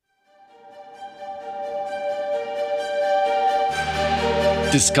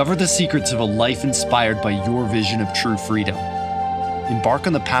Discover the secrets of a life inspired by your vision of true freedom. Embark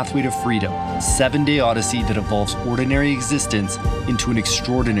on the pathway to freedom, a 7-day odyssey that evolves ordinary existence into an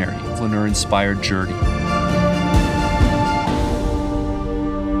extraordinary flaneur-inspired journey.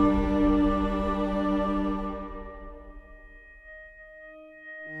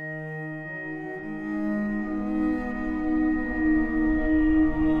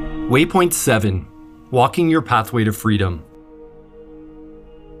 Waypoint 7. Walking your pathway to freedom.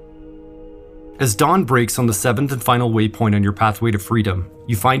 As dawn breaks on the 7th and final waypoint on your pathway to freedom,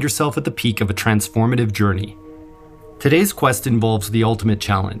 you find yourself at the peak of a transformative journey. Today's quest involves the ultimate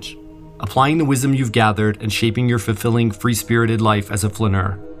challenge: applying the wisdom you've gathered and shaping your fulfilling, free-spirited life as a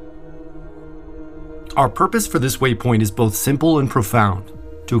flaneur. Our purpose for this waypoint is both simple and profound: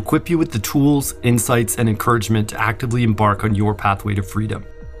 to equip you with the tools, insights, and encouragement to actively embark on your pathway to freedom.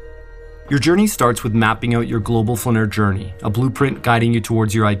 Your journey starts with mapping out your global flaneur journey, a blueprint guiding you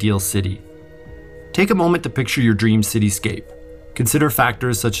towards your ideal city. Take a moment to picture your dream cityscape. Consider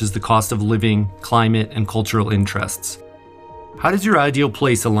factors such as the cost of living, climate, and cultural interests. How does your ideal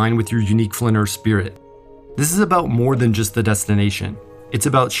place align with your unique flaneur spirit? This is about more than just the destination. It's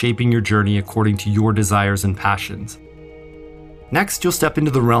about shaping your journey according to your desires and passions. Next, you'll step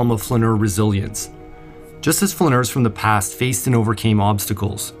into the realm of flaneur resilience. Just as flaneurs from the past faced and overcame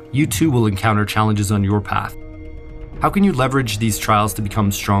obstacles, you too will encounter challenges on your path. How can you leverage these trials to become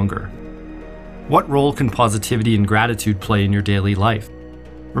stronger? What role can positivity and gratitude play in your daily life?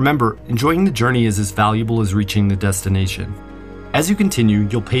 Remember, enjoying the journey is as valuable as reaching the destination. As you continue,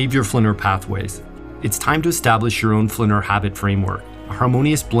 you'll pave your flaneur pathways. It's time to establish your own flaneur habit framework, a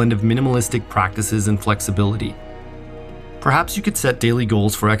harmonious blend of minimalistic practices and flexibility. Perhaps you could set daily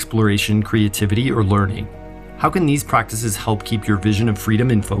goals for exploration, creativity, or learning. How can these practices help keep your vision of freedom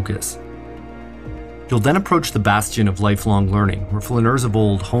in focus? You'll then approach the bastion of lifelong learning, where flaneurs of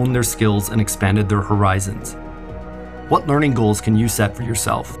old honed their skills and expanded their horizons. What learning goals can you set for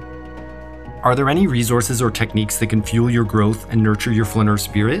yourself? Are there any resources or techniques that can fuel your growth and nurture your flaneur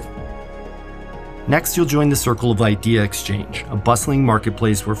spirit? Next, you'll join the Circle of Idea Exchange, a bustling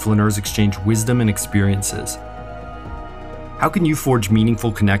marketplace where flaneurs exchange wisdom and experiences. How can you forge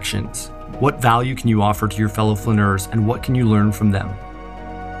meaningful connections? What value can you offer to your fellow flaneurs, and what can you learn from them?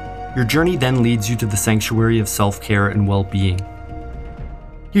 Your journey then leads you to the sanctuary of self-care and well-being.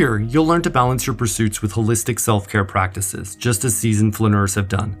 Here, you'll learn to balance your pursuits with holistic self-care practices, just as seasoned flaneurs have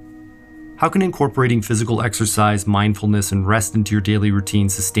done. How can incorporating physical exercise, mindfulness, and rest into your daily routine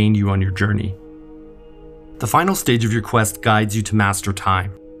sustain you on your journey? The final stage of your quest guides you to master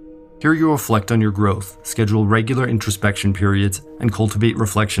time. Here you'll reflect on your growth, schedule regular introspection periods, and cultivate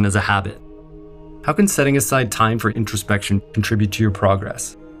reflection as a habit. How can setting aside time for introspection contribute to your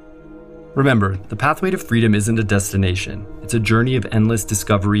progress? Remember, the pathway to freedom isn't a destination. It's a journey of endless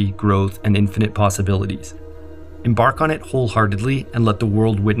discovery, growth, and infinite possibilities. Embark on it wholeheartedly and let the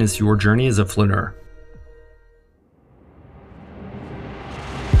world witness your journey as a flaneur.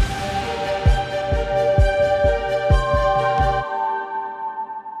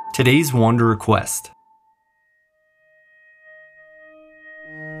 Today's Wanderer Quest.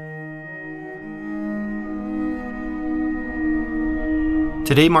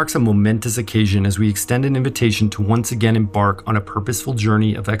 Today marks a momentous occasion as we extend an invitation to once again embark on a purposeful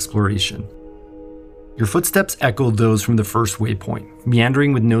journey of exploration. Your footsteps echo those from the first waypoint,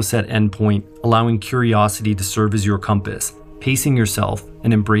 meandering with no set endpoint, allowing curiosity to serve as your compass, pacing yourself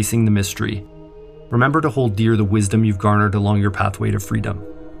and embracing the mystery. Remember to hold dear the wisdom you've garnered along your pathway to freedom.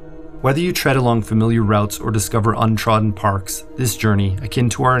 Whether you tread along familiar routes or discover untrodden parks, this journey, akin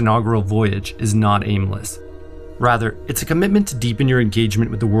to our inaugural voyage, is not aimless. Rather, it's a commitment to deepen your engagement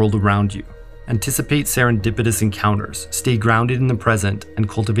with the world around you. Anticipate serendipitous encounters, stay grounded in the present, and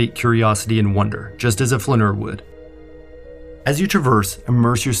cultivate curiosity and wonder, just as a flaneur would. As you traverse,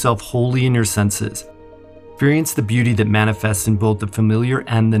 immerse yourself wholly in your senses. Experience the beauty that manifests in both the familiar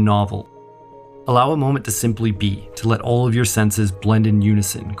and the novel. Allow a moment to simply be, to let all of your senses blend in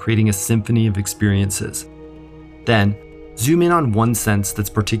unison, creating a symphony of experiences. Then, zoom in on one sense that's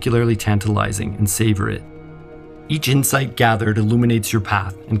particularly tantalizing and savor it. Each insight gathered illuminates your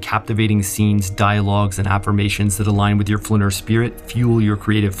path, and captivating scenes, dialogues, and affirmations that align with your flaneur spirit fuel your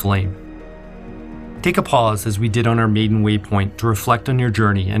creative flame. Take a pause, as we did on our maiden waypoint, to reflect on your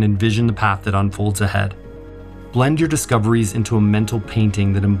journey and envision the path that unfolds ahead. Blend your discoveries into a mental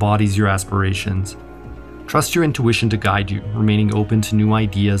painting that embodies your aspirations. Trust your intuition to guide you, remaining open to new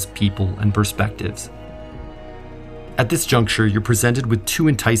ideas, people, and perspectives. At this juncture, you're presented with two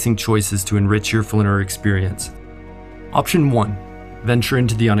enticing choices to enrich your flaneur experience. Option 1. Venture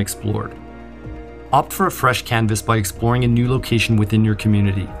into the unexplored. Opt for a fresh canvas by exploring a new location within your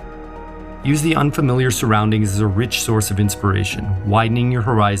community. Use the unfamiliar surroundings as a rich source of inspiration, widening your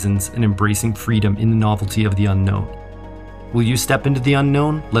horizons and embracing freedom in the novelty of the unknown. Will you step into the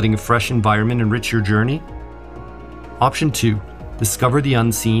unknown, letting a fresh environment enrich your journey? Option 2. Discover the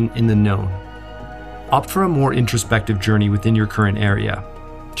unseen in the known. Opt for a more introspective journey within your current area.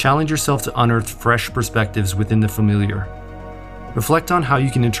 Challenge yourself to unearth fresh perspectives within the familiar. Reflect on how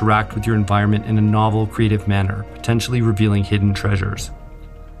you can interact with your environment in a novel, creative manner, potentially revealing hidden treasures.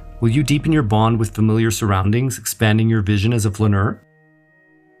 Will you deepen your bond with familiar surroundings, expanding your vision as a flaneur?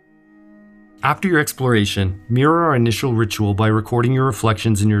 After your exploration, mirror our initial ritual by recording your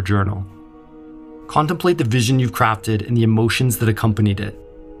reflections in your journal. Contemplate the vision you've crafted and the emotions that accompanied it.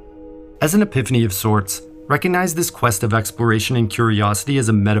 As an epiphany of sorts, recognize this quest of exploration and curiosity as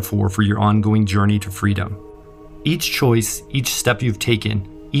a metaphor for your ongoing journey to freedom. Each choice, each step you've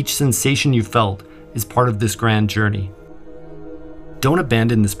taken, each sensation you've felt is part of this grand journey. Don't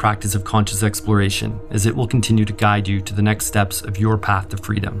abandon this practice of conscious exploration, as it will continue to guide you to the next steps of your path to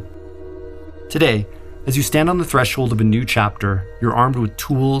freedom. Today, as you stand on the threshold of a new chapter, you're armed with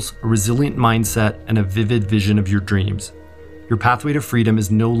tools, a resilient mindset, and a vivid vision of your dreams. Your pathway to freedom is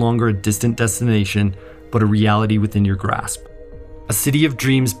no longer a distant destination, but a reality within your grasp. A city of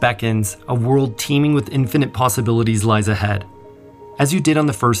dreams beckons, a world teeming with infinite possibilities lies ahead. As you did on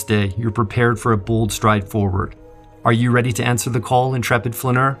the first day, you're prepared for a bold stride forward. Are you ready to answer the call, intrepid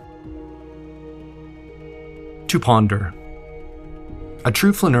flaneur? To ponder. A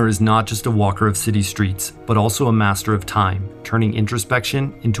true flaneur is not just a walker of city streets, but also a master of time, turning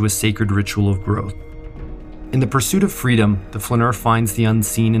introspection into a sacred ritual of growth. In the pursuit of freedom, the flaneur finds the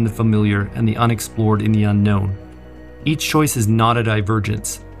unseen in the familiar and the unexplored in the unknown. Each choice is not a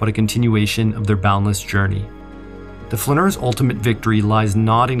divergence, but a continuation of their boundless journey. The flaneur's ultimate victory lies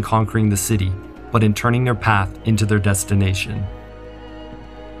not in conquering the city, but in turning their path into their destination.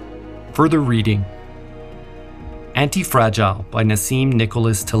 Further reading: Anti-Fragile by Nassim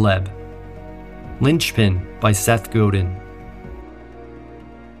Nicholas Taleb. Linchpin by Seth Godin.